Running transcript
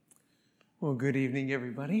Well, good evening,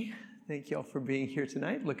 everybody. Thank you all for being here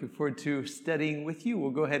tonight. Looking forward to studying with you. We'll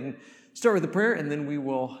go ahead and start with a prayer, and then we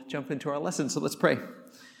will jump into our lesson. So let's pray.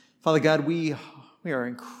 Father God, we are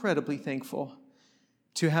incredibly thankful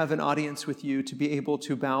to have an audience with you, to be able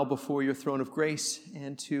to bow before your throne of grace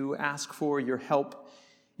and to ask for your help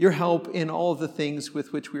in all of the things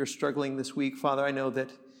with which we are struggling this week. Father, I know that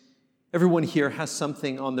everyone here has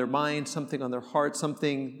something on their mind, something on their heart,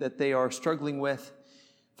 something that they are struggling with.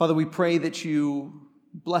 Father, we pray that you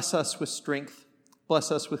bless us with strength,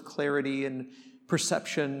 bless us with clarity and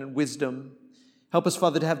perception and wisdom. Help us,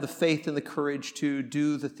 Father, to have the faith and the courage to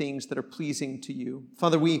do the things that are pleasing to you.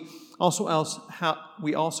 Father, we also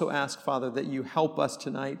ask, Father, that you help us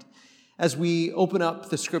tonight as we open up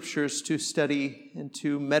the scriptures to study and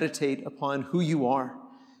to meditate upon who you are.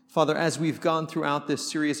 Father, as we've gone throughout this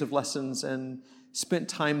series of lessons and spent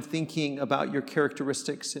time thinking about your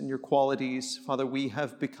characteristics and your qualities, Father, we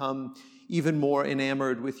have become even more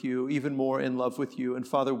enamored with you, even more in love with you. And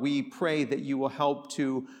Father, we pray that you will help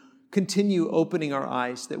to continue opening our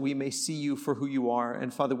eyes that we may see you for who you are.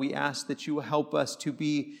 And Father, we ask that you will help us to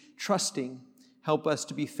be trusting, help us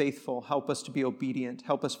to be faithful, help us to be obedient.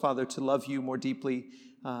 Help us, Father, to love you more deeply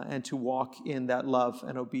and to walk in that love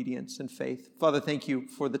and obedience and faith. Father, thank you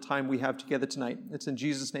for the time we have together tonight. It's in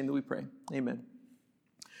Jesus' name that we pray. Amen.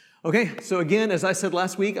 Okay, so again, as I said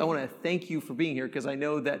last week, I want to thank you for being here because I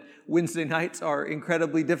know that Wednesday nights are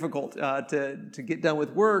incredibly difficult to get done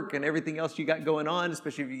with work and everything else you got going on,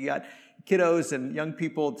 especially if you got kiddos and young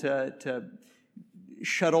people to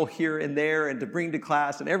shuttle here and there and to bring to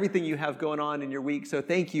class and everything you have going on in your week. So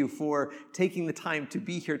thank you for taking the time to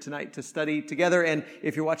be here tonight to study together. And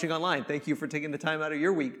if you're watching online, thank you for taking the time out of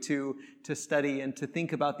your week to study and to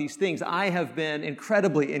think about these things. I have been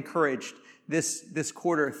incredibly encouraged this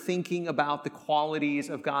quarter, thinking about the qualities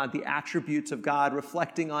of God, the attributes of God,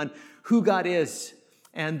 reflecting on who God is,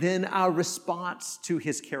 and then our response to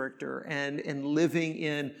his character and living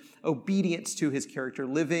in obedience to his character,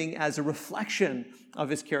 living as a reflection of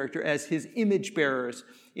his character, as his image bearers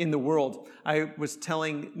in the world. I was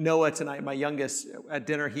telling Noah tonight, my youngest, at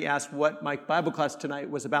dinner, he asked what my Bible class tonight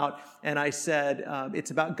was about, and I said,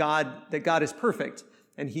 it's about God, that God is perfect.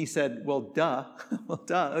 And he said, well, duh. Well,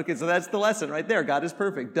 duh. Okay, so that's the lesson right there. God is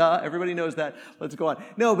perfect. Duh. Everybody knows that. Let's go on.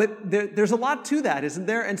 No, but there's a lot to that, isn't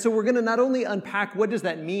there? And so we're going to not only unpack what does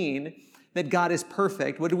that mean, that God is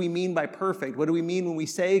perfect. What do we mean by perfect? What do we mean when we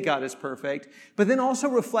say God is perfect? But then also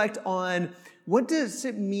reflect on what does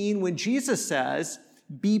it mean when Jesus says,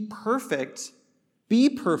 be perfect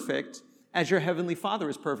as your heavenly Father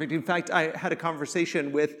is perfect. In fact, I had a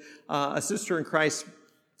conversation with a sister in Christ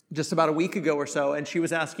just about a week ago or so, and she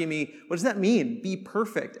was asking me, what does that mean? Be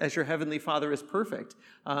perfect as your heavenly Father is perfect.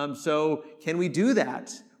 So can we do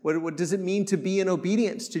that? What does it mean to be in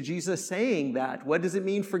obedience to Jesus saying that? What does it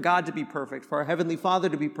mean for God to be perfect, for our heavenly Father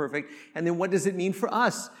to be perfect? And then what does it mean for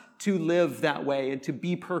us to live that way and to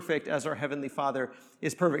be perfect as our heavenly Father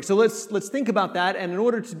is perfect? So let's think about that. And in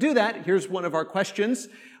order to do that, here's one of our questions.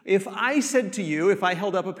 If I said to you, if I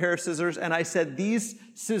held up a pair of scissors and I said, these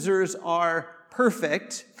scissors are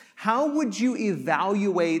perfect, how would you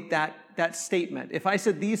evaluate that statement? If I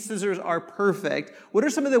said these scissors are perfect, what are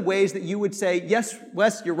some of the ways that you would say, yes,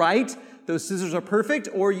 Wes, you're right, those scissors are perfect,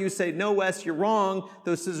 or you say, no, Wes, you're wrong,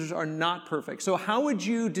 those scissors are not perfect? So how would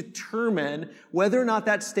you determine whether or not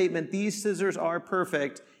that statement, these scissors are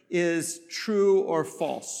perfect, is true or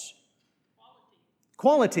false?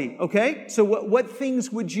 Quality, okay? So what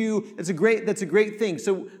things would you, that's a great thing.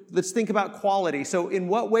 So let's think about quality. So in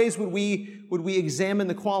what ways would we examine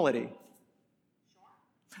the quality?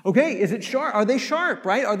 Okay, is it sharp? Are they sharp,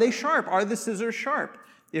 right? Are they sharp? Are the scissors sharp?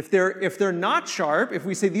 If they're not sharp, if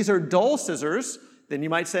we say these are dull scissors, then you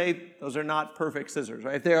might say those are not perfect scissors,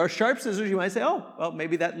 right? If they are sharp scissors, you might say, oh, well,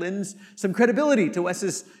 maybe that lends some credibility to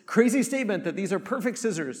Wes's crazy statement that these are perfect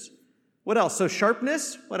scissors. What else? So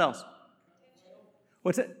sharpness, what else?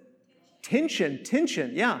 What's it? Tension,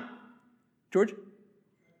 yeah. George?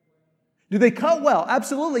 Do they cut well?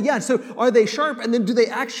 Absolutely, yeah. So are they sharp? And then do they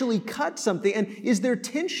actually cut something? And is there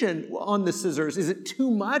tension on the scissors? Is it too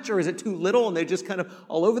much or is it too little? And they're just kind of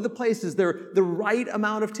all over the place. Is there the right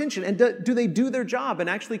amount of tension? And do they do their job in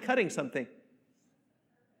actually cutting something?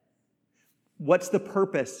 What's the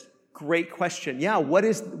purpose? Great question. Yeah,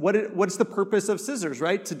 what's the purpose of scissors,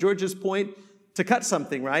 right? To George's point, to cut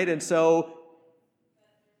something, right? And so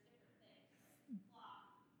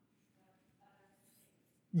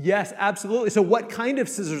yes, absolutely. So what kind of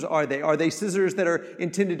scissors are they? Are they scissors that are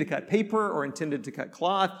intended to cut paper or intended to cut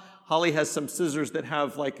cloth? Holly has some scissors that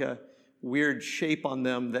have like a weird shape on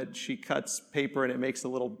them that she cuts paper and it makes a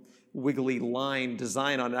little wiggly line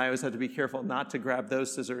design on it. I always have to be careful not to grab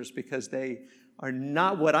those scissors because they are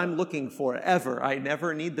not what I'm looking for ever. I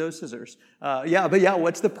never need those scissors.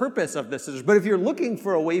 What's the purpose of the scissors? But if you're looking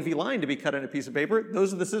for a wavy line to be cut on a piece of paper,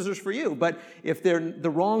 those are the scissors for you. But if they're the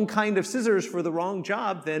wrong kind of scissors for the wrong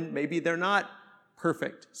job, then maybe they're not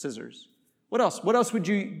perfect scissors. What else? What else would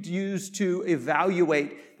you use to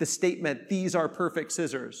evaluate the statement, these are perfect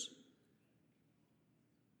scissors?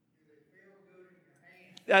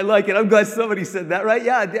 I like it. I'm glad somebody said that, right?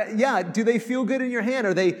 Yeah. Do they feel good in your hand?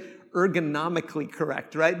 Are they ergonomically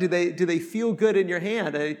correct, right? Do they feel good in your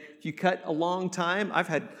hand? If you cut a long time, I've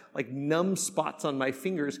had like numb spots on my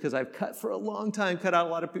fingers because I've cut for a long time, cut out a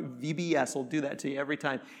lot of people. VBS will do that to you every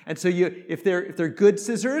time. And so if they're good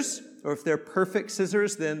scissors or if they're perfect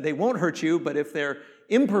scissors, then they won't hurt you. But if they're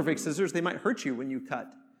imperfect scissors, they might hurt you when you cut.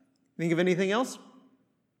 Think of anything else?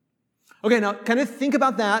 Okay, now kind of think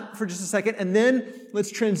about that for just a second, and then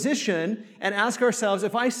let's transition and ask ourselves,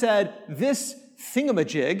 if I said this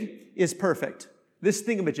thingamajig is perfect. This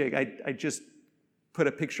thingamajig, I just put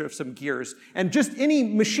a picture of some gears. And just any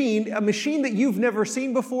machine, a machine that you've never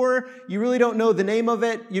seen before, you really don't know the name of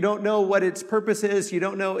it, you don't know what its purpose is, you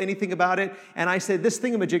don't know anything about it, and I said this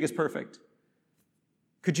thingamajig is perfect.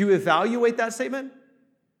 Could you evaluate that statement?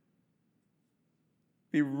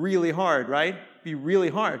 Be really hard, right? Be really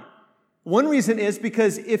hard. One reason is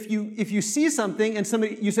because if you see something and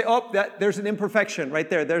you say, there's an imperfection right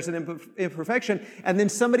there. There's an imperfection. And then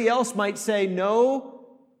somebody else might say, no,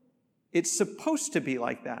 it's supposed to be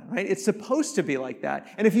like that, right? It's supposed to be like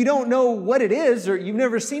that. And if you don't know what it is, or you've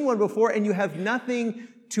never seen one before, and you have nothing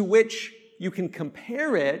to which you can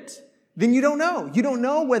compare it, then you don't know. You don't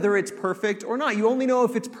know whether it's perfect or not. You only know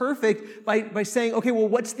if it's perfect by saying, okay, well,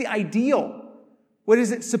 what's the ideal? What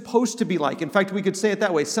is it supposed to be like? In fact, we could say it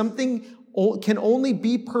that way. Something can only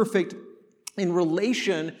be perfect in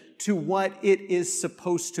relation to what it is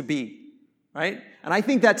supposed to be, right? And I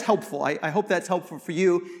think that's helpful. I hope that's helpful for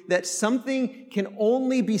you, that something can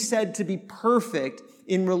only be said to be perfect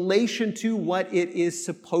in relation to what it is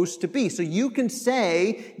supposed to be. So you can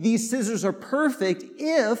say these scissors are perfect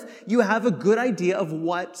if you have a good idea of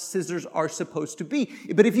what scissors are supposed to be.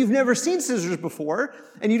 But if you've never seen scissors before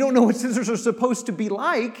and you don't know what scissors are supposed to be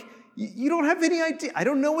like, you don't have any idea. I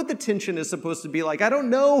don't know what the tension is supposed to be like. I don't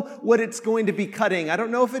know what it's going to be cutting. I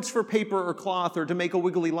don't know if it's for paper or cloth or to make a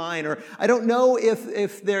wiggly line, or I don't know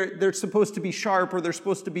if they're supposed to be sharp or they're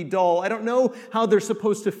supposed to be dull. I don't know how they're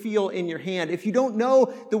supposed to feel in your hand. If you don't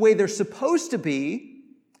know the way they're supposed to be,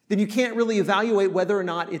 then you can't really evaluate whether or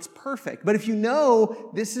not it's perfect. But if you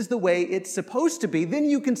know this is the way it's supposed to be, then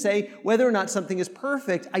you can say whether or not something is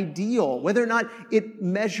perfect, ideal, whether or not it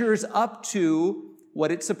measures up to what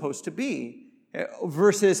it's supposed to be,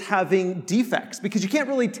 versus having defects. Because you can't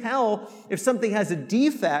really tell if something has a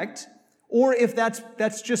defect or if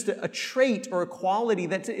that's just a trait or a quality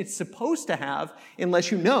that it's supposed to have unless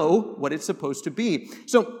you know what it's supposed to be.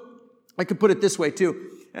 So I could put it this way too.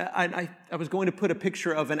 I was going to put a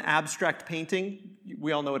picture of an abstract painting.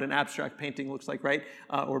 We all know what an abstract painting looks like, right?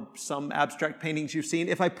 Or some abstract paintings you've seen.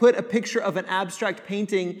 If I put a picture of an abstract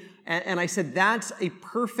painting and I said that's a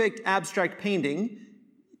perfect abstract painting,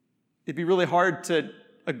 it'd be really hard to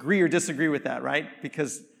agree or disagree with that, right?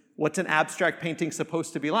 Because what's an abstract painting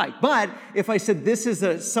supposed to be like? But if I said this is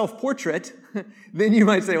a self-portrait, then you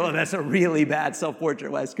might say, well, that's a really bad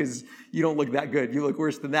self-portrait, Wes, because you don't look that good. You look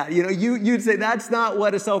worse than that. You'd say that's not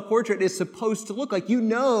what a self-portrait is supposed to look like. You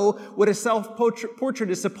know what a self-portrait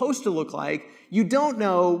is supposed to look like. You don't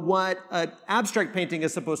know what an abstract painting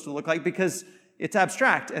is supposed to look like because it's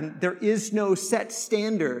abstract and there is no set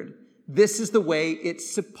standard. This is the way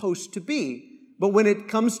it's supposed to be. But when it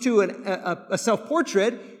comes to a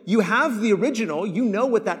self-portrait, you have the original, you know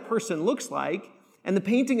what that person looks like, and the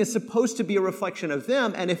painting is supposed to be a reflection of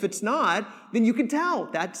them, and if it's not, then you can tell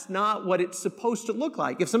that's not what it's supposed to look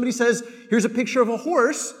like. If somebody says, here's a picture of a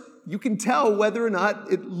horse, you can tell whether or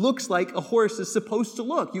not it looks like a horse is supposed to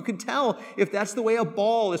look. You can tell if that's the way a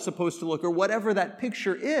ball is supposed to look, or whatever that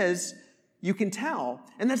picture is, you can tell.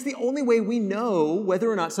 And that's the only way we know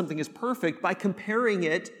whether or not something is perfect, by comparing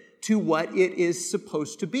it to what it is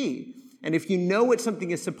supposed to be. And if you know what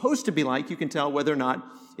something is supposed to be like, you can tell whether or not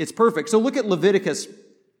it's perfect. So look at Leviticus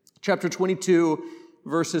chapter 22,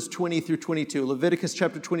 verses 20 through 22. Leviticus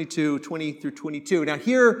chapter 22, 20 through 22. Now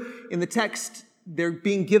here in the text, they're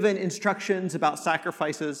being given instructions about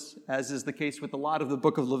sacrifices, as is the case with a lot of the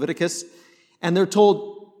book of Leviticus. And they're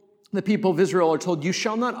told, the people of Israel are told, you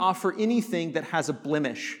shall not offer anything that has a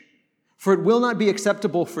blemish. for it will not be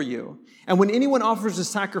acceptable for you. And when anyone offers a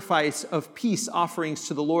sacrifice of peace offerings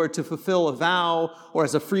to the Lord to fulfill a vow or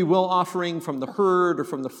as a free will offering from the herd or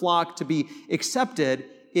from the flock to be accepted,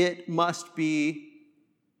 it must be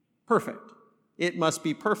perfect. It must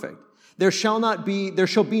be perfect. There shall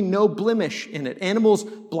be no blemish in it. Animals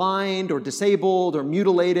blind or disabled or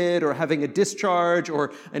mutilated or having a discharge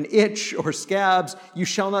or an itch or scabs, you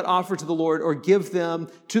shall not offer to the Lord or give them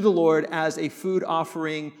to the Lord as a food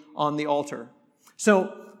offering on the altar.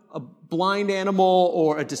 So a blind animal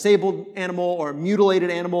or a disabled animal or a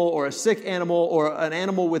mutilated animal or a sick animal or an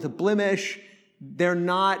animal with a blemish, they're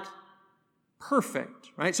not perfect,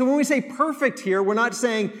 right? So when we say perfect here, we're not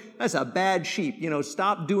saying that's a bad sheep,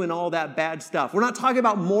 stop doing all that bad stuff. We're not talking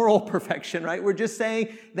about moral perfection, right? We're just saying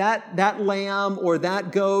that lamb or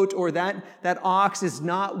that goat or that ox is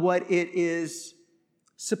not what it is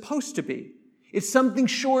supposed to be. It's something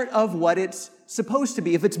short of what it's supposed to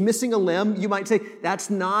be. If it's missing a limb, you might say that's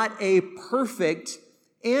not a perfect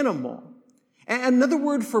animal. And another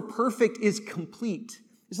word for perfect is complete.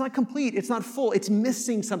 It's not complete. It's not full. It's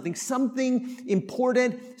missing something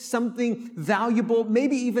important, something valuable,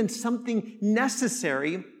 maybe even something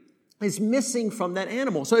necessary is missing from that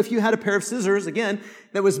animal. So if you had a pair of scissors, again,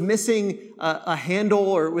 that was missing a handle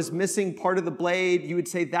or it was missing part of the blade, you would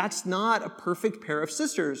say that's not a perfect pair of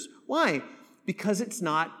scissors. Why? Because it's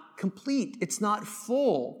not complete. It's not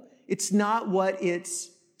full. It's not what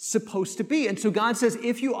it's supposed to be. And so God says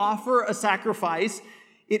if you offer a sacrifice,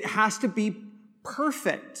 it has to be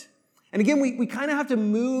perfect. And again, we kind of have to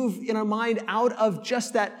move in our mind out of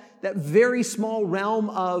just that very small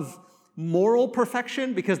realm of moral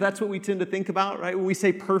perfection, because that's what we tend to think about, right? When we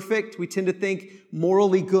say perfect, we tend to think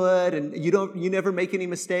morally good and you never make any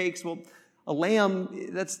mistakes. Well, a lamb,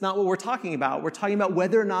 that's not what we're talking about. We're talking about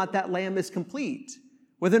whether or not that lamb is complete,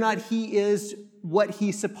 whether or not he is what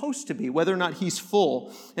he's supposed to be, whether or not he's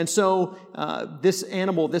full. And so this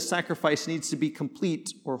animal, this sacrifice needs to be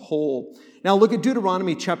complete or whole. Now look at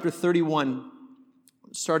Deuteronomy chapter 31,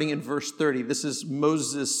 starting in verse 30. This is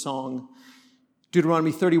Moses' song.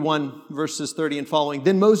 Deuteronomy 31, verses 30 and following.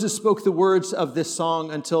 Then Moses spoke the words of this song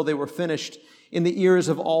until they were finished in the ears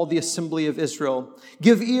of all the assembly of Israel.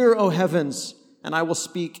 Give ear, O heavens, and I will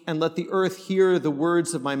speak, and let the earth hear the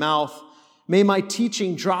words of my mouth. May my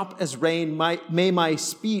teaching drop as rain, may my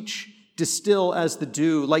speech distill as the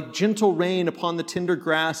dew, like gentle rain upon the tender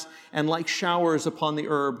grass and like showers upon the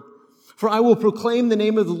herb. For I will proclaim the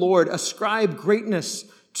name of the Lord, ascribe greatness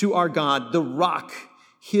to our God, the rock.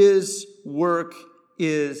 His work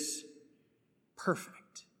is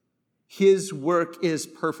perfect. His work is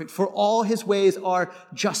perfect. For all his ways are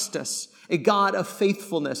justice, a God of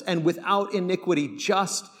faithfulness and without iniquity,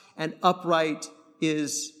 just and upright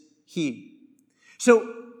is he.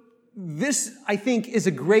 So this, I think, is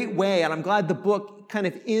a great way, and I'm glad the book kind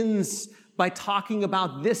of ends by talking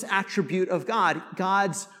about this attribute of God,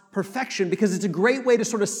 God's perfection, because it's a great way to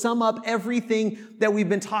sort of sum up everything that we've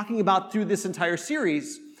been talking about through this entire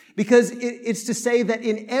series. Because it's to say that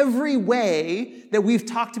in every way that we've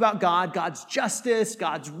talked about God, God's justice,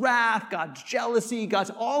 God's wrath, God's jealousy, God's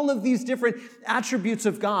all of these different attributes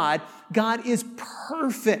of God, God is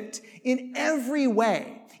perfect in every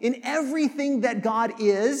way. In everything that God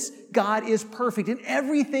is perfect. In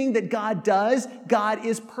everything that God does, God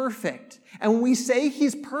is perfect. And when we say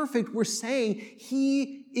he's perfect, we're saying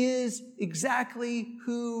he is exactly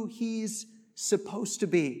who he's supposed to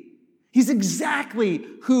be. He's exactly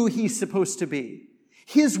who he's supposed to be.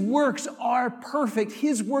 His works are perfect.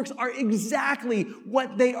 His works are exactly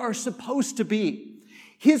what they are supposed to be.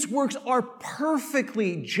 His works are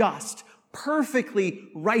perfectly just, perfectly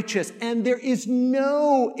righteous, and there is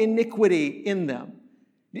no iniquity in them.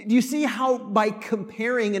 Do you see how by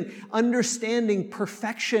comparing and understanding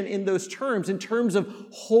perfection in those terms, in terms of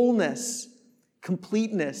wholeness,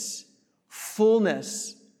 completeness,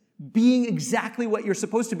 fullness, being exactly what you're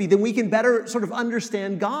supposed to be, then we can better sort of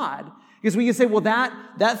understand God. Because we can say, well,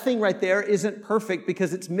 that thing right there isn't perfect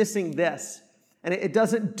because it's missing this. And it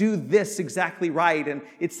doesn't do this exactly right. And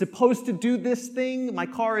it's supposed to do this thing. My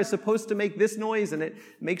car is supposed to make this noise and it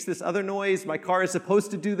makes this other noise. My car is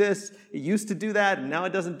supposed to do this. It used to do that and now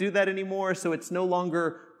it doesn't do that anymore. So it's no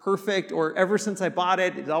longer perfect. Or ever since I bought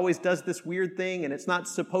it, it always does this weird thing and it's not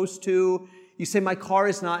supposed to. You say, my car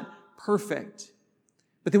is not perfect.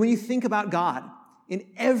 But then when you think about God, in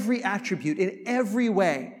every attribute, in every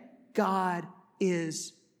way, God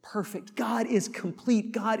is perfect. God is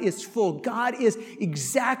complete. God is full. God is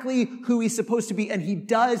exactly who he's supposed to be, and he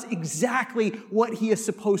does exactly what he is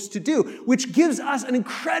supposed to do, which gives us an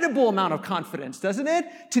incredible amount of confidence, doesn't it?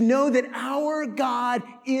 To know that our God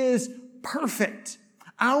is perfect.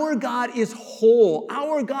 Our God is whole.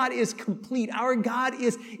 Our God is complete. Our God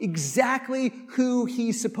is exactly who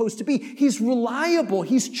he's supposed to be. He's reliable.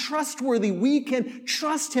 He's trustworthy. We can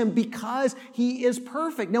trust him because he is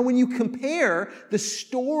perfect. Now, when you compare the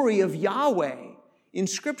story of Yahweh in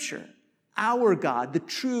Scripture, our God, the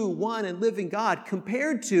true one and living God,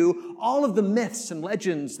 compared to all of the myths and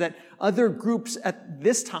legends that other groups at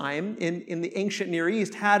this time in the ancient Near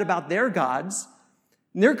East had about their gods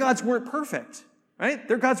weren't perfect. Right?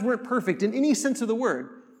 Their gods weren't perfect in any sense of the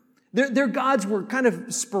word. Their gods were kind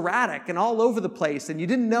of sporadic and all over the place, and you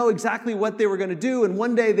didn't know exactly what they were going to do, and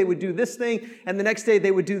one day they would do this thing, and the next day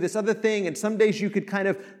they would do this other thing, and some days you could kind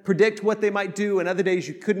of predict what they might do, and other days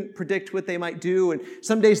you couldn't predict what they might do, and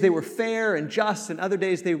some days they were fair and just, and other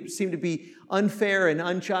days they seemed to be unfair and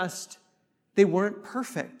unjust. They weren't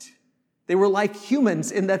perfect. They were like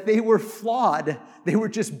humans in that they were flawed. They were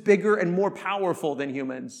just bigger and more powerful than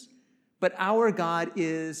humans. But our God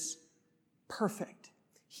is perfect.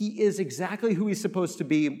 He is exactly who he's supposed to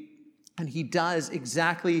be, and he does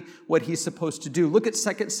exactly what he's supposed to do. Look at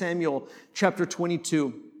 2 Samuel chapter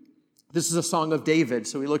 22. This is a song of David.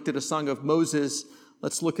 So we looked at a song of Moses.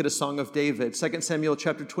 Let's look at a song of David. 2 Samuel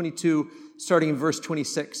chapter 22, starting in verse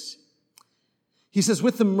 26. He says,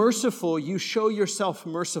 "With the merciful you show yourself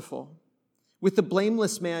merciful. With the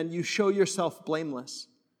blameless man you show yourself blameless.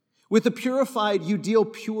 With the purified you deal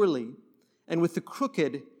purely. And with the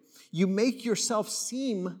crooked, you make yourself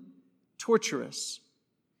seem torturous.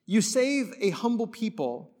 You save a humble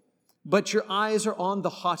people, but your eyes are on the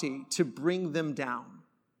haughty to bring them down."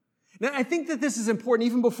 Now, I think that this is important,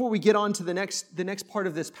 even before we get on to the next part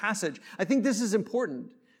of this passage. I think this is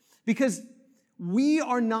important because we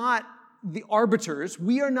are not the arbiters.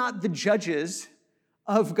 We are not the judges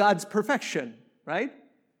of God's perfection, right?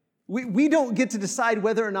 We don't get to decide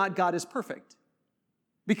whether or not God is perfect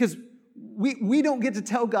because we don't get to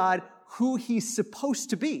tell God who he's supposed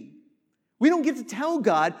to be. We don't get to tell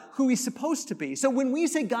God who he's supposed to be. So when we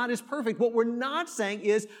say God is perfect, what we're not saying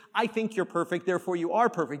is, I think you're perfect, therefore you are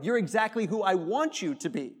perfect. You're exactly who I want you to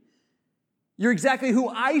be. You're exactly who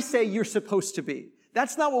I say you're supposed to be.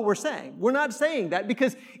 That's not what we're saying. We're not saying that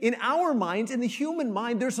because in our minds, in the human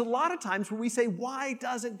mind, there's a lot of times where we say, why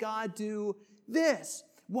doesn't God do this?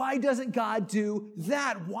 Why doesn't God do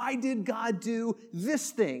that? Why did God do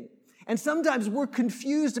this thing? And sometimes we're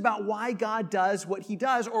confused about why God does what he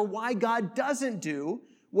does or why God doesn't do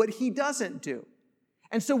what he doesn't do.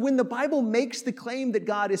 And so when the Bible makes the claim that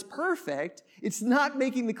God is perfect, it's not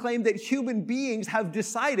making the claim that human beings have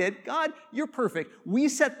decided, God, you're perfect. We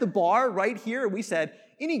set the bar right here. We said,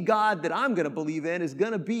 any God that I'm going to believe in is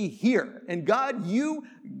going to be here. And God,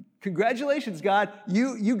 congratulations, God,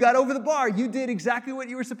 you got over the bar. You did exactly what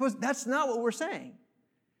you were supposed to. That's not what we're saying.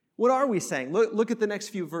 What are we saying? Look at the next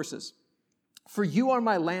few verses. "For you are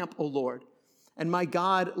my lamp, O Lord, and my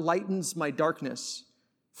God lightens my darkness.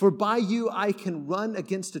 For by you I can run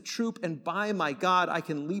against a troop, and by my God I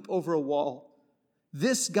can leap over a wall.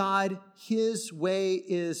 This God, his way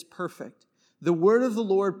is perfect. The word of the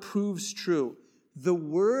Lord proves true." The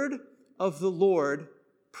word of the Lord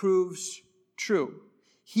proves true.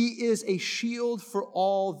 He is a shield for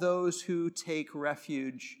all those who take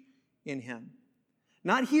refuge in him.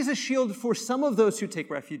 Not he's a shield for some of those who take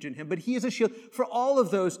refuge in him, but he is a shield for all of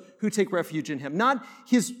those who take refuge in him. Not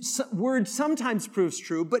his word sometimes proves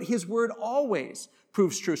true, but his word always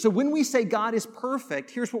proves true. So when we say God is perfect,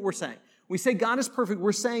 here's what we're saying. We say God is perfect,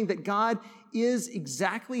 we're saying that God is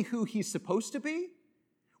exactly who he's supposed to be.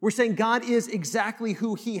 We're saying God is exactly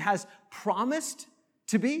who he has promised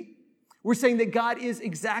to be. We're saying that God is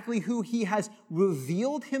exactly who he has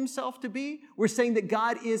revealed himself to be. We're saying that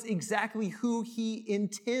God is exactly who he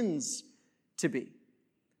intends to be.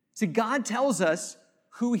 See, God tells us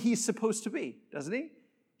who he's supposed to be, doesn't he?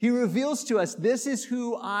 He reveals to us, this is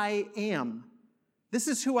who I am. This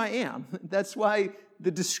is who I am. That's why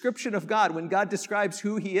the description of God, when God describes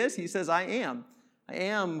who he is, he says, I am. I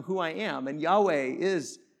am who I am. And Yahweh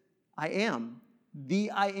is, I am,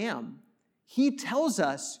 the I am. He tells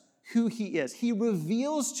us who he is. He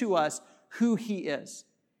reveals to us who he is.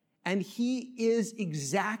 And he is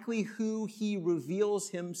exactly who he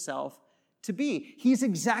reveals himself to be. He's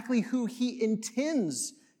exactly who he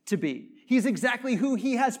intends to be. He's exactly who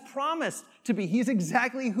he has promised to be. He's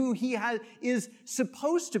exactly who he is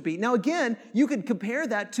supposed to be. Now again, you could compare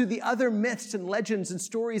that to the other myths and legends and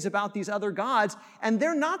stories about these other gods, and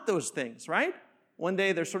they're not those things, right? One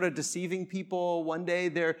day they're sort of deceiving people. One day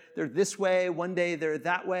they're this way. One day they're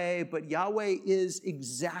that way. But Yahweh is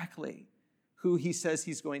exactly who he says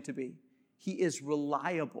he's going to be. He is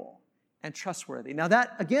reliable. and trustworthy. Now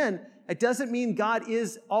that, again, it doesn't mean God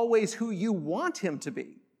is always who you want him to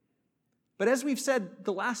be. But as we've said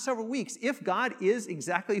the last several weeks, if God is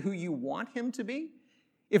exactly who you want him to be,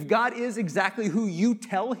 if God is exactly who you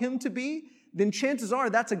tell him to be, then chances are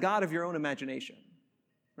that's a God of your own imagination,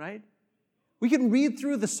 right? We can read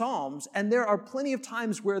through the Psalms, and there are plenty of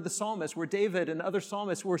times where the psalmists, where David and other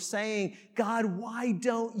psalmists were saying, God, why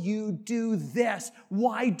don't you do this?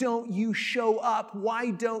 Why don't you show up?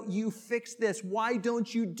 Why don't you fix this? Why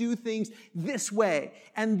don't you do things this way?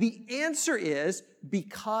 And the answer is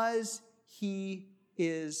because he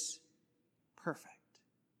is perfect,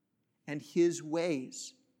 and his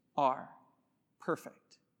ways are perfect.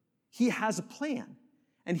 He has a plan,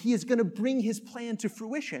 and he is going to bring his plan to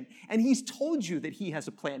fruition. And he's told you that he has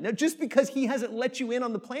a plan. Now, just because he hasn't let you in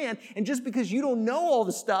on the plan, and just because you don't know all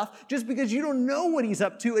the stuff, just because you don't know what he's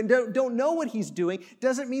up to and don't know what he's doing,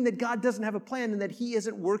 doesn't mean that God doesn't have a plan and that he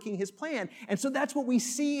isn't working his plan. And so that's what we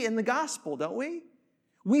see in the gospel, don't we?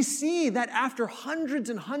 We see that after hundreds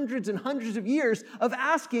and hundreds and hundreds of years of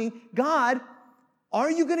asking, God,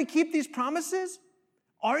 are you going to keep these promises?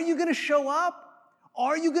 Are you going to show up?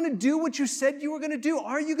 Are you going to do what you said you were going to do?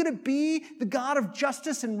 Are you going to be the God of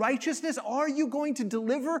justice and righteousness? Are you going to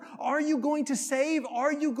deliver? Are you going to save?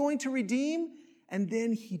 Are you going to redeem? And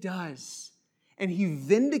then he does. And he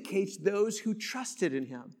vindicates those who trusted in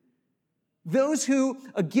him. Those who,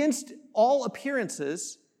 against all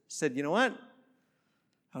appearances, said, you know what?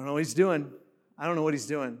 I don't know what he's doing. I don't know what he's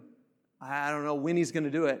doing. I don't know when he's going to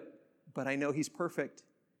do it. But I know he's perfect.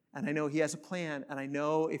 And I know he has a plan. And I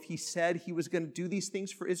know if he said he was going to do these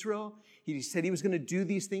things for Israel, he said he was going to do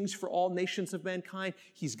these things for all nations of mankind,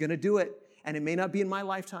 he's going to do it. And it may not be in my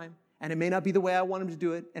lifetime. And it may not be the way I want him to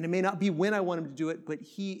do it. And it may not be when I want him to do it. But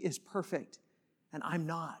he is perfect. And I'm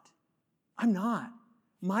not. I'm not.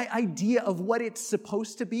 My idea of what it's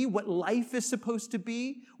supposed to be, what life is supposed to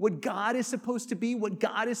be, what God is supposed to be, what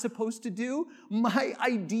God is supposed to do, my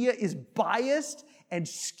idea is biased and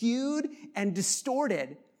skewed and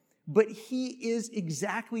distorted. But he is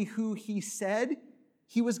exactly who he said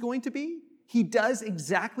he was going to be. He does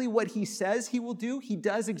exactly what he says he will do. He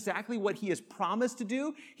does exactly what he has promised to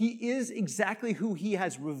do. He is exactly who he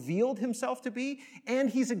has revealed himself to be.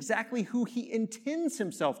 And he's exactly who he intends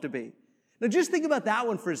himself to be. Now just think about that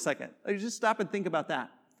one for a second. Just stop and think about that.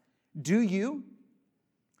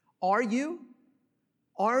 Are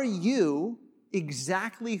you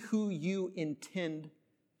exactly who you intend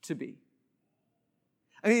to be?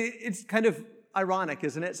 I mean, it's kind of ironic,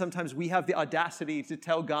 isn't it? Sometimes we have the audacity to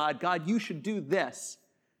tell God, God, you should do this.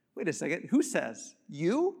 Wait a second. Who says?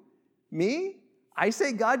 You? Me? I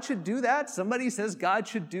say God should do that. Somebody says God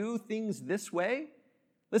should do things this way.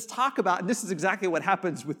 Let's talk about, and this is exactly what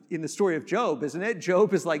happens in the story of Job, isn't it?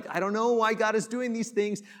 Job is like, I don't know why God is doing these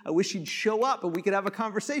things. I wish he'd show up and we could have a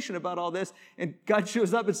conversation about all this. And God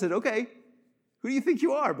shows up and said, okay, who do you think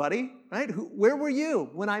you are, buddy? Right? Where were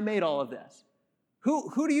you when I made all of this?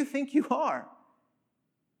 Who do you think you are?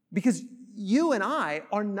 Because you and I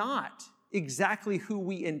are not exactly who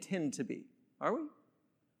we intend to be, are we?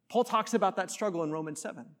 Paul talks about that struggle in Romans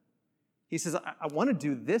 7. He says, I want to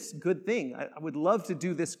do this good thing. I would love to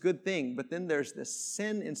do this good thing, but then there's this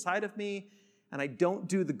sin inside of me, and I don't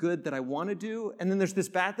do the good that I want to do. And then there's this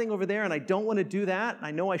bad thing over there, and I don't want to do that.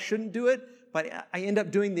 I know I shouldn't do it, but I end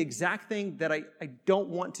up doing the exact thing that I don't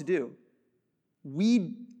want to do.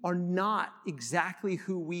 We are not exactly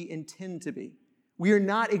who we intend to be. We are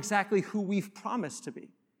not exactly who we've promised to be.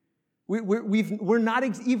 We're not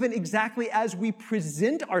even exactly as we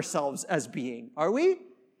present ourselves as being, are we?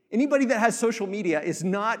 Anybody that has social media is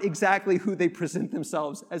not exactly who they present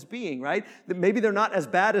themselves as being, right? That maybe they're not as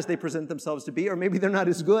bad as they present themselves to be, or maybe they're not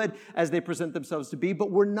as good as they present themselves to be,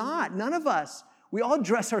 but we're not. None of us. We all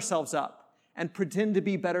dress ourselves up and pretend to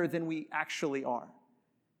be better than we actually are,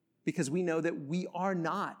 because we know that we are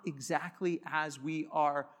not exactly as we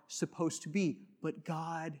are supposed to be, but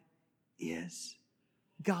God is.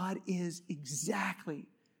 God is exactly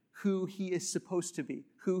who he is supposed to be,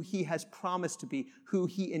 who he has promised to be, who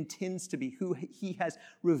he intends to be, who he has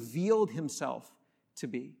revealed himself to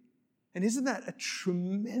be. And doesn't that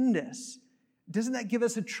give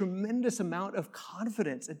us a tremendous amount of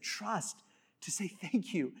confidence and trust to say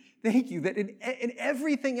thank you, that in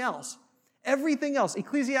everything else,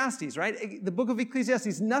 Ecclesiastes, right? The book of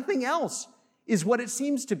Ecclesiastes, nothing else is what it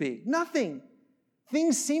seems to be. Nothing.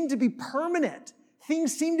 Things seem to be permanent.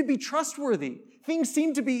 Things seem to be trustworthy. things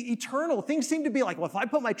seem to be eternal. Things seem to be like, well, if I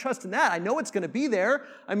put my trust in that, I know it's going to be there.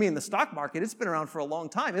 I mean, the stock market, it's been around for a long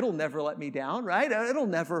time. It'll never let me down, right? It'll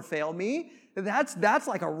never fail me. That's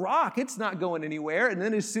like a rock. It's not going anywhere. And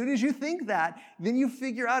then as soon as you think that, then you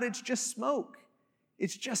figure out it's just smoke.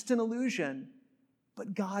 It's just an illusion.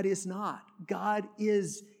 But God is not. God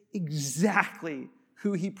is exactly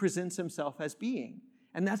who he presents himself as being.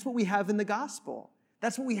 And that's what we have in the gospel.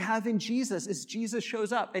 That's what we have in Jesus, is Jesus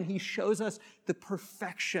shows up and he shows us the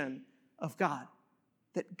perfection of God.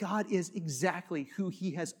 That God is exactly who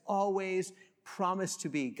he has always promised to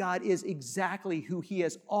be. God is exactly who he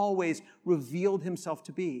has always revealed himself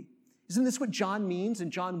to be. Isn't this what John means in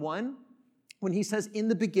John 1? When he says, in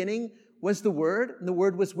the beginning was the Word, and the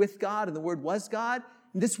Word was with God, and the Word was God.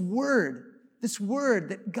 And this word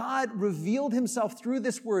that God revealed himself through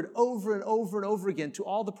this word over and over and over again to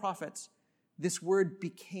all the prophets, this word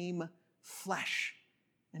became flesh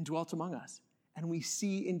and dwelt among us. And we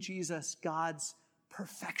see in Jesus God's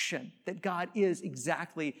perfection, that God is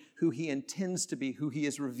exactly who he intends to be, who he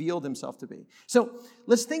has revealed himself to be. So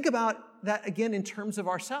let's think about that again in terms of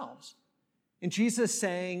ourselves. In Jesus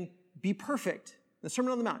saying, be perfect. The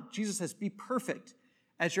Sermon on the Mount, Jesus says, be perfect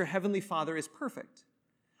as your heavenly Father is perfect.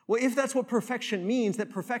 Well, if that's what perfection means, that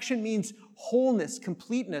perfection means wholeness,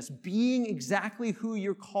 completeness, being exactly who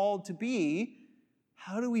you're called to be,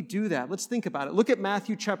 how do we do that? Let's think about it. Look at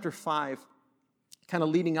Matthew chapter 5, kind of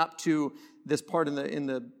leading up to this part in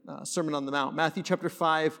the Sermon on the Mount. Matthew chapter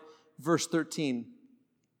 5, verse 13,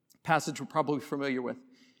 passage we're probably familiar with.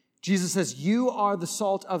 Jesus says, you are the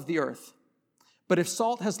salt of the earth. But if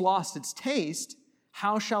salt has lost its taste,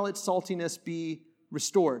 how shall its saltiness be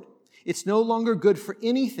restored? It's no longer good for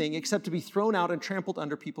anything except to be thrown out and trampled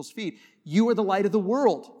under people's feet. You are the light of the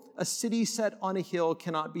world. A city set on a hill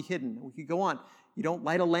cannot be hidden. We could go on. You don't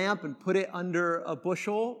light a lamp and put it under a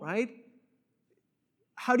bushel, right?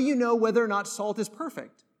 How do you know whether or not salt is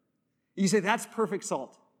perfect? You say, that's perfect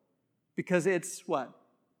salt. Because it's what?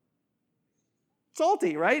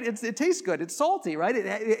 Salty, right? It tastes good. It's salty, right?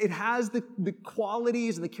 It has the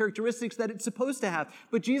qualities and the characteristics that it's supposed to have.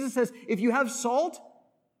 But Jesus says, if you have salt,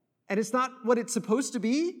 and it's not what it's supposed to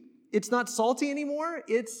be, it's not salty anymore,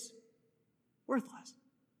 it's worthless.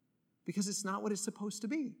 Because it's not what it's supposed to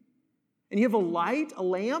be. And you have a light, a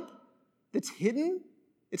lamp, that's hidden.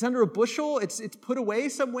 It's under a bushel. It's put away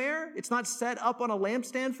somewhere. It's not set up on a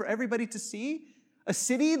lampstand for everybody to see. A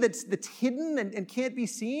city that's hidden and can't be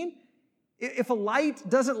seen. If a light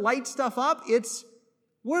doesn't light stuff up, it's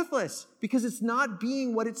worthless because it's not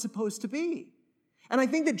being what it's supposed to be. And I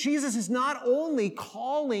think that Jesus is not only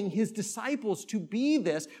calling his disciples to be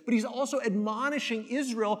this, but he's also admonishing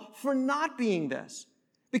Israel for not being this.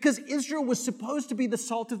 Because Israel was supposed to be the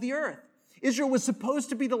salt of the earth. Israel was supposed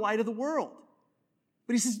to be the light of the world.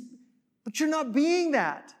 But he says, but you're not being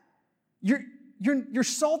that. You're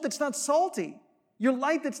salt that's not salty. You're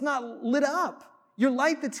light that's not lit up. You're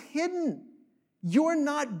light that's hidden. You're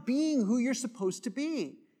not being who you're supposed to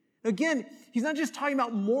be. Again, he's not just talking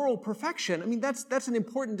about moral perfection. I mean, that's an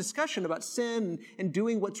important discussion about sin and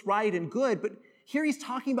doing what's right and good. But here he's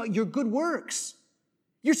talking about your good works.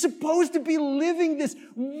 You're supposed to be living this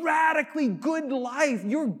radically good life.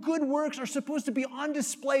 Your good works are supposed to be on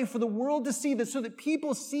display for the world to see, that so that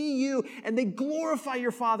people see you and they glorify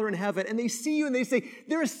your Father in heaven. And they see you and they say,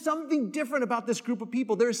 there is something different about this group of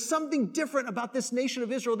people. There is something different about this nation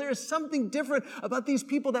of Israel. There is something different about these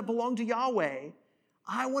people that belong to Yahweh.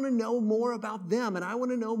 I want to know more about them and I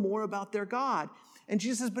want to know more about their God. And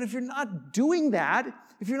Jesus says, but if you're not doing that,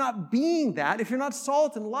 if you're not being that, if you're not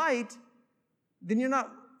salt and light, then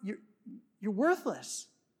you're worthless.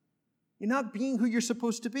 You're not being who you're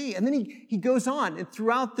supposed to be. And then he goes on, and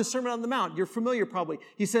throughout the Sermon on the Mount, you're familiar probably,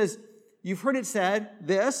 he says, you've heard it said,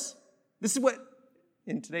 this is what,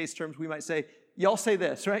 in today's terms, we might say, y'all say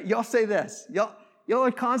this, right? Y'all say this. Y'all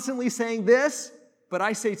are constantly saying this, but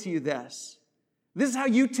I say to you this. This is how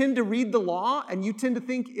you tend to read the law, and you tend to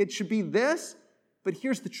think it should be this, but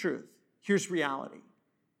here's the truth. Here's reality.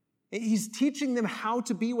 He's teaching them how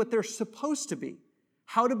to be what they're supposed to be,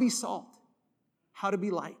 how to be salt, how to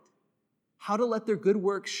be light, how to let their good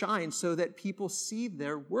works shine so that people see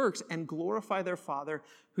their works and glorify their Father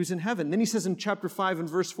who's in heaven. Then he says in chapter 5 and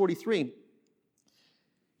verse 43,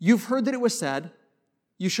 you've heard that it was said,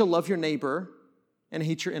 you shall love your neighbor and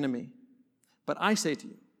hate your enemy. But I say to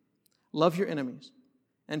you, love your enemies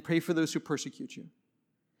and pray for those who persecute you,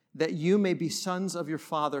 that you may be sons of your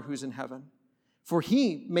Father who's in heaven. For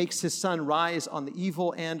he makes his sun rise on the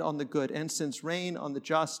evil and on the good, and sends rain on the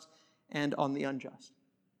just and on the unjust.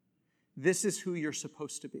 This is who you're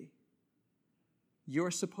supposed to be. You're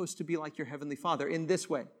supposed to be like your heavenly Father in this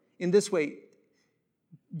way. In this way,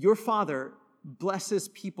 your Father blesses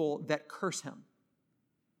people that curse him.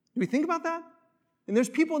 Do we think about that? And there's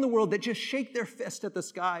people in the world that just shake their fist at the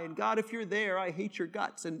sky, and God, if you're there, I hate your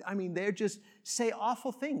guts. And they just say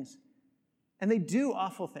awful things. And they do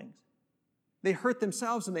awful things. They hurt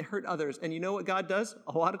themselves and they hurt others. And you know what God does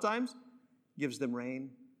a lot of times? Gives them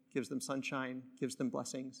rain, gives them sunshine, gives them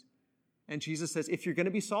blessings. And Jesus says, if you're going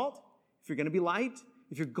to be salt, if you're going to be light,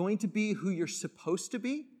 if you're going to be who you're supposed to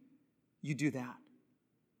be, you do that.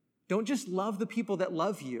 Don't just love the people that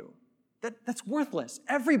love you. That's worthless.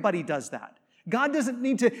 Everybody does that. God doesn't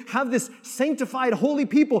need to have this sanctified, holy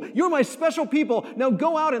people. You're my special people. Now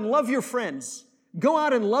go out and love your friends. Go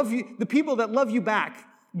out and love the people that love you back.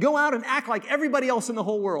 Go out and act like everybody else in the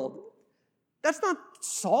whole world. That's not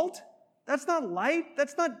salt. That's not light.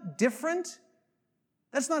 That's not different.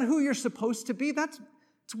 That's not who you're supposed to be.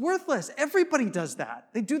 It's worthless. Everybody does that.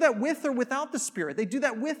 They do that with or without the Spirit. They do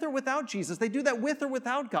that with or without Jesus. They do that with or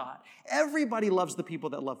without God. Everybody loves the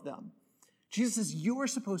people that love them. Jesus says, you are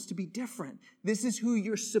supposed to be different. This is who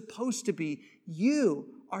you're supposed to be. You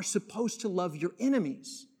are supposed to love your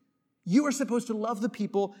enemies. You are supposed to love the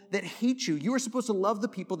people that hate you. You are supposed to love the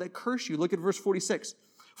people that curse you. Look at verse 46.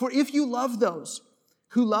 For if you love those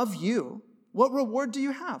who love you, what reward do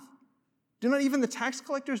you have? Do not even the tax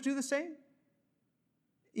collectors do the same?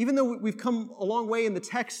 Even though we've come a long way in the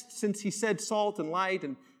text since he said salt and light,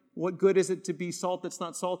 and what good is it to be salt that's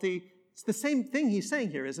not salty? It's the same thing he's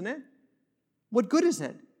saying here, isn't it? What good is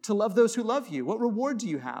it to love those who love you? What reward do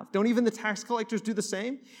you have? Don't even the tax collectors do the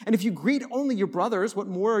same? And if you greet only your brothers, what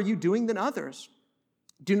more are you doing than others?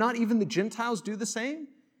 Do not even the Gentiles do the same?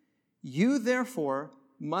 You, therefore,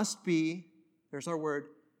 must be, there's our word,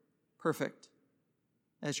 perfect,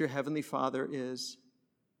 as your heavenly Father is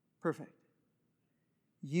perfect.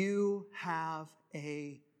 You have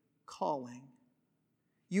a calling.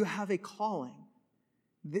 You have a calling.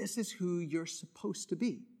 This is who you're supposed to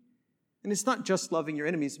be. And it's not just loving your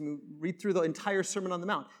enemies. Read through the entire Sermon on the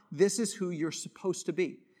Mount. This is who you're supposed to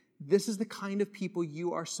be. This is the kind of people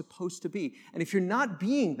you are supposed to be. And if you're not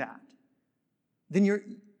being that, then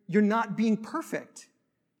you're not being perfect.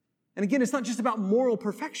 And again, it's not just about moral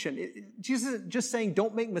perfection. Jesus isn't just saying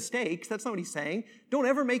don't make mistakes. That's not what he's saying. Don't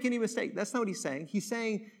ever make any mistake. That's not what he's saying. He's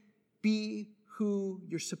saying be who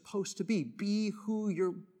you're supposed to be. Be who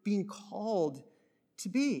you're being called to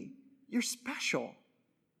be. You're special.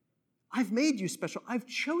 I've made you special. I've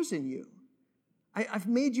chosen you. I've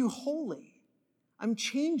made you holy. I'm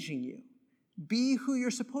changing you. Be who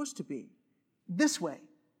you're supposed to be. This way.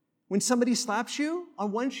 When somebody slaps you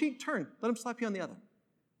on one cheek, turn. Let them slap you on the other.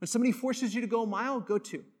 When somebody forces you to go a mile, go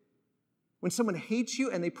two. When someone hates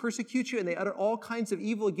you and they persecute you and they utter all kinds of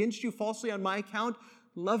evil against you falsely on my account,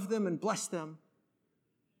 love them and bless them.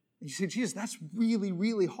 And you say, Jesus, that's really,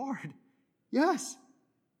 really hard. Yes.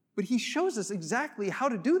 But he shows us exactly how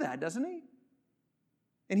to do that, doesn't he?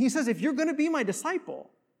 And he says, if you're going to be my disciple,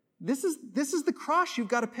 this is the cross you've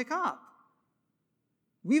got to pick up.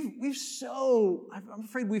 I'm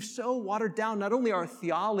afraid we've so watered down not only our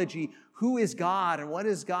theology, who is God and what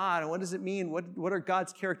does it mean, what are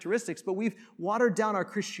God's characteristics, but we've watered down our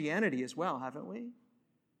Christianity as well, haven't we?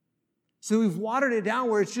 So we've watered it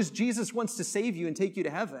down where it's just Jesus wants to save you and take you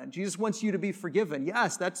to heaven. Jesus wants you to be forgiven.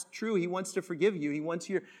 Yes, that's true. He wants to forgive you. He wants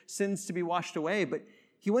your sins to be washed away, but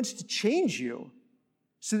he wants to change you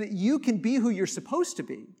so that you can be who you're supposed to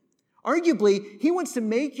be. Arguably, he wants to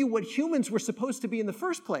make you what humans were supposed to be in the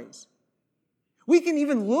first place. We can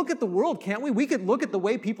even look at the world, can't we? We could look at the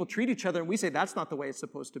way people treat each other and we say, that's not the way it's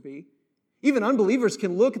supposed to be. Even unbelievers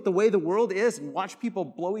can look at the way the world is and watch people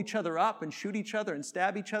blow each other up and shoot each other and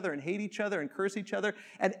stab each other and hate each other and curse each other.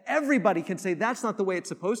 And everybody can say that's not the way it's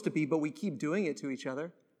supposed to be, but we keep doing it to each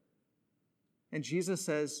other. And Jesus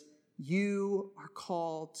says, you are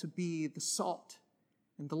called to be the salt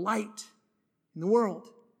and the light in the world.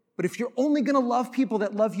 But if you're only going to love people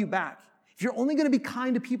that love you back, if you're only going to be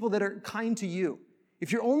kind to people that are kind to you,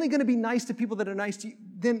 if you're only going to be nice to people that are nice to you,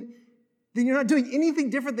 then you're not doing anything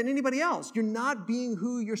different than anybody else. You're not being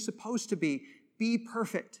who you're supposed to be. Be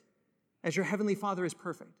perfect as your heavenly Father is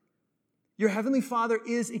perfect. Your heavenly Father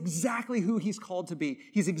is exactly who he's called to be.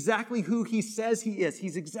 He's exactly who he says he is.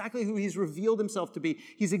 He's exactly who he's revealed himself to be.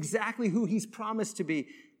 He's exactly who he's promised to be.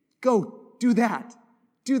 Go, do that.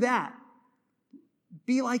 Do that.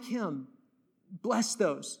 Be like him. Bless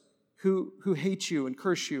those who hate you and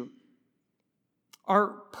curse you. Our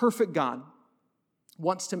perfect God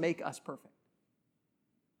wants to make us perfect.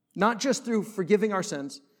 Not just through forgiving our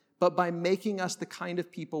sins, but by making us the kind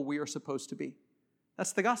of people we are supposed to be.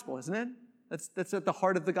 That's the gospel, isn't it? That's at the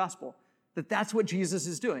heart of the gospel. That's what Jesus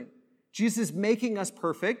is doing. Jesus is making us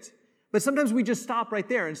perfect But sometimes we just stop right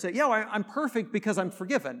there and say, yeah, I'm perfect because I'm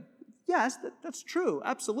forgiven. Yes, that's true,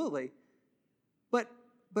 absolutely.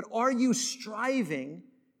 But are you striving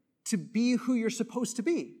to be who you're supposed to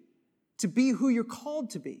be who you're called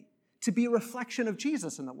to be a reflection of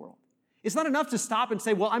Jesus in the world? It's not enough to stop and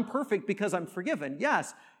say, well, I'm perfect because I'm forgiven.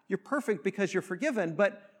 Yes, you're perfect because you're forgiven,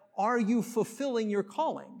 but are you fulfilling your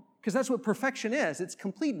calling? Because that's what perfection is. It's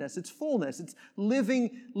completeness, it's fullness, it's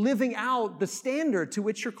living out the standard to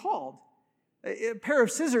which you're called. A pair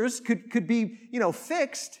of scissors could be,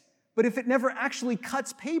 fixed, but if it never actually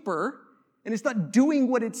cuts paper and it's not doing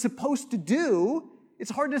what it's supposed to do,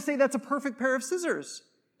 it's hard to say that's a perfect pair of scissors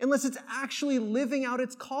unless it's actually living out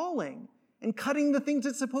its calling and cutting the things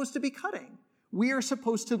it's supposed to be cutting. We are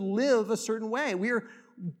supposed to live a certain way.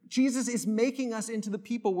 Jesus is making us into the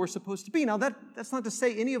people we're supposed to be. Now, that's not to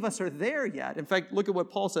say any of us are there yet. In fact, look at what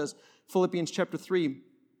Paul says, Philippians chapter 3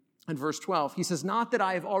 and verse 12. He says, not that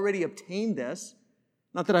I have already obtained this,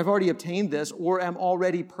 or am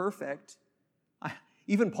already perfect.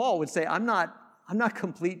 Even Paul would say, I'm not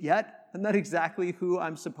complete yet. I'm not exactly who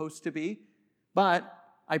I'm supposed to be, but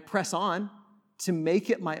I press on to make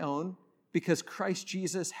it my own because Christ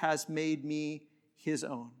Jesus has made me his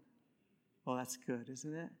own. Well, that's good,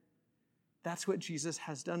 isn't it? That's what Jesus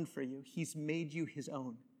has done for you. He's made you his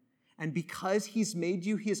own. And because he's made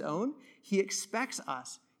you his own, he expects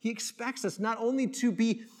us not only to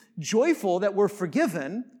be joyful that we're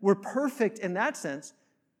forgiven, we're perfect in that sense,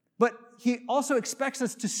 but he also expects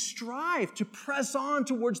us to strive, to press on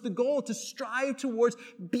towards the goal, to strive towards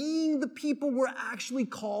being the people we're actually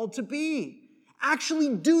called to be.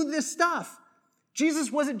 Actually do this stuff.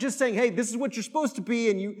 Jesus wasn't just saying, hey, this is what you're supposed to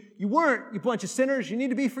be, and you weren't, you bunch of sinners, you need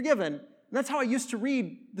to be forgiven. And that's how I used to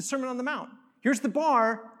read the Sermon on the Mount. Here's the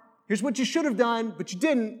bar, here's what you should have done, but you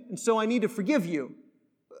didn't, and so I need to forgive you.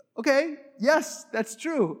 Okay, yes, that's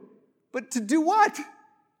true. But to do what?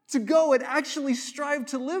 To go and actually strive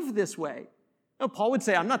to live this way. Now, Paul would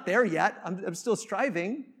say, I'm not there yet. I'm still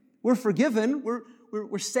striving. We're forgiven.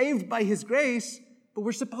 We're saved by his grace, but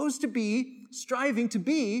we're supposed to be striving to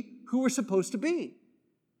be who we're supposed to be.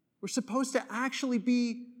 We're supposed to actually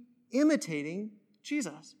be imitating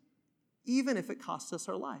Jesus, even if it costs us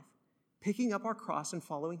our life, picking up our cross and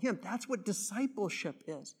following him. That's what discipleship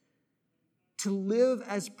is. To live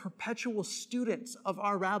as perpetual students of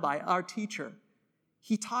our rabbi, our teacher.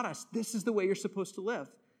 He taught us this is the way you're supposed to live.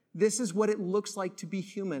 This is what it looks like to be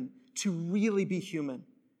human, to really be human.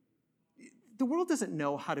 The world doesn't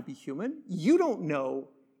know how to be human. You don't know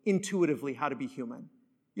intuitively how to be human.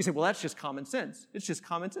 You say, well, that's just common sense. It's just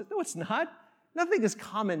common sense. No, it's not. Nothing is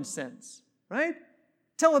common sense, right?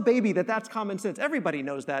 Tell a baby that that's common sense. Everybody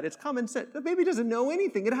knows that. It's common sense. The baby doesn't know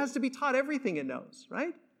anything. It has to be taught everything it knows,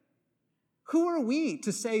 right? Who are we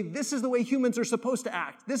to say this is the way humans are supposed to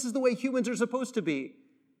act? This is the way humans are supposed to be.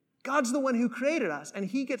 God's the one who created us, and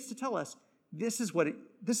he gets to tell us this is what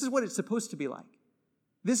it's supposed to be like.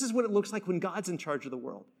 This is what it looks like when God's in charge of the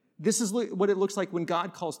world. This is what it looks like when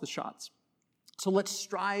God calls the shots. So let's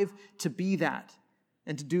strive to be that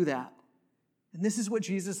and to do that. And this is what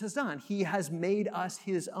Jesus has done. He has made us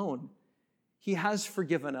his own. He has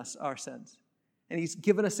forgiven us our sins. And he's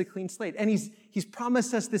given us a clean slate. And he's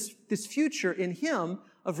promised us this future in him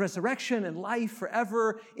of resurrection and life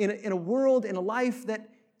forever in a world, in a life that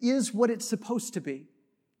is what it's supposed to be.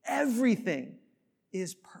 Everything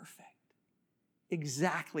is perfect.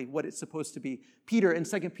 Exactly what it's supposed to be. Peter, in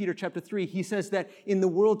 2 Peter chapter 3, he says that in the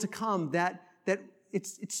world to come, that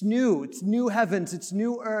it's new heavens, it's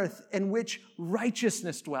new earth, in which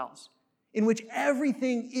righteousness dwells, in which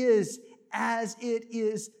everything is as it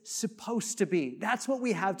is supposed to be. That's what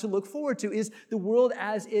we have to look forward to, is the world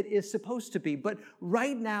as it is supposed to be. But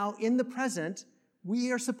right now, in the present,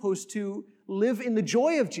 we are supposed to live in the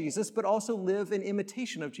joy of Jesus, but also live in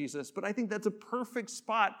imitation of Jesus. But I think that's a perfect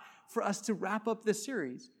spot for us to wrap up this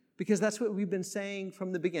series, because that's what we've been saying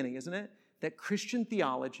from the beginning, isn't it? That Christian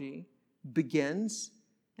theology begins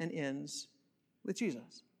and ends with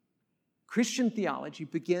Jesus. Christian theology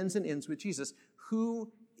begins and ends with Jesus.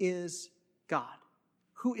 Who is God?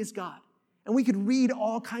 Who is God? And we could read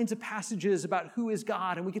all kinds of passages about who is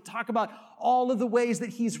God, and we could talk about all of the ways that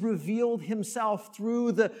he's revealed himself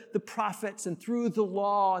through the prophets and through the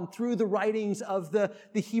law and through the writings of the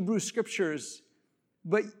Hebrew scriptures.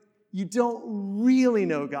 But you don't really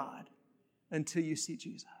know God until you see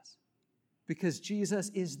Jesus. Because Jesus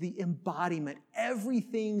is the embodiment.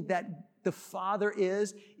 Everything that the Father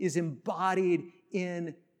is embodied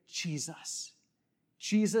in Jesus.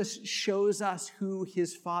 Jesus shows us who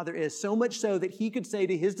his Father is, so much so that he could say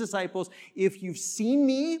to his disciples, if you've seen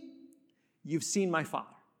me, you've seen my Father.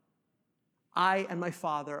 I and my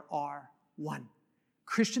Father are one.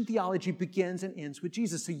 Christian theology begins and ends with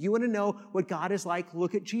Jesus. So you want to know what God is like?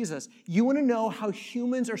 Look at Jesus. You want to know how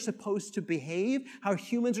humans are supposed to behave, how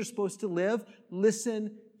humans are supposed to live?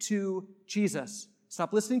 Listen to Jesus.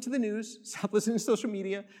 Stop listening to the news. Stop listening to social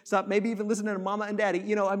media. Stop maybe even listening to mama and daddy.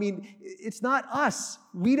 It's not us.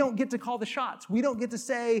 We don't get to call the shots. We don't get to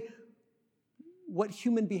say what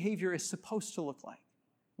human behavior is supposed to look like,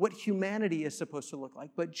 what humanity is supposed to look like,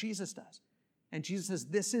 but Jesus does. And Jesus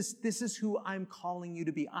says, this is who I'm calling you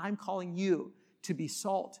to be. I'm calling you to be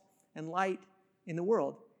salt and light in the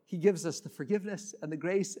world. He gives us the forgiveness and the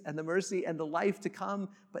grace and the mercy and the life to come.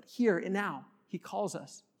 But here and now, he calls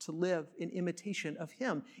us to live in imitation of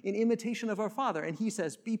him, in imitation of our Father. And he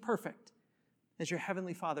says, be perfect as your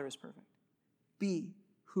heavenly Father is perfect. Be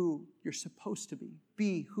who you're supposed to be.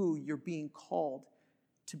 Be who you're being called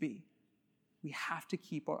to be. We have to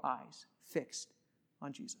keep our eyes fixed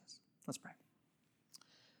on Jesus. Let's pray.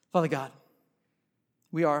 Father God,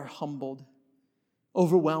 we are humbled,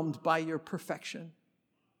 overwhelmed by your perfection,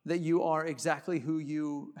 that you are exactly who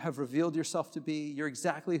you have revealed yourself to be. You're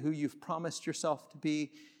exactly who you've promised yourself to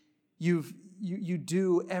be. You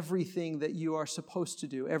do everything that you are supposed to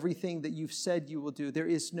do, everything that you've said you will do. There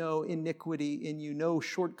is no iniquity in you, no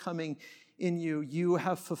shortcoming in you. You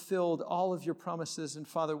have fulfilled all of your promises. And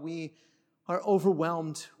Father, we are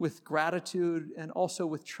overwhelmed with gratitude and also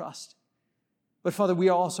with trust. But Father, we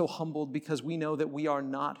are also humbled because we know that we are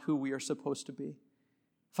not who we are supposed to be.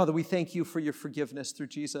 Father, we thank you for your forgiveness through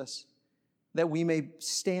Jesus, that we may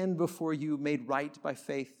stand before you made right by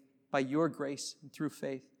faith, by your grace and through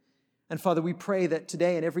faith. And Father, we pray that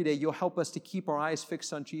today and every day you'll help us to keep our eyes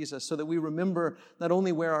fixed on Jesus so that we remember not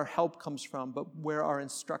only where our help comes from, but where our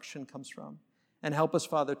instruction comes from. And help us,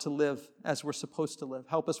 Father, to live as we're supposed to live.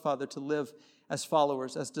 Help us, Father, to live as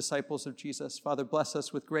followers, as disciples of Jesus. Father, bless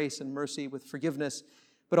us with grace and mercy, with forgiveness,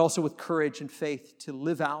 but also with courage and faith to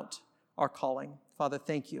live out our calling. Father,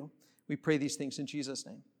 thank you. We pray these things in Jesus'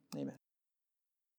 name. Amen.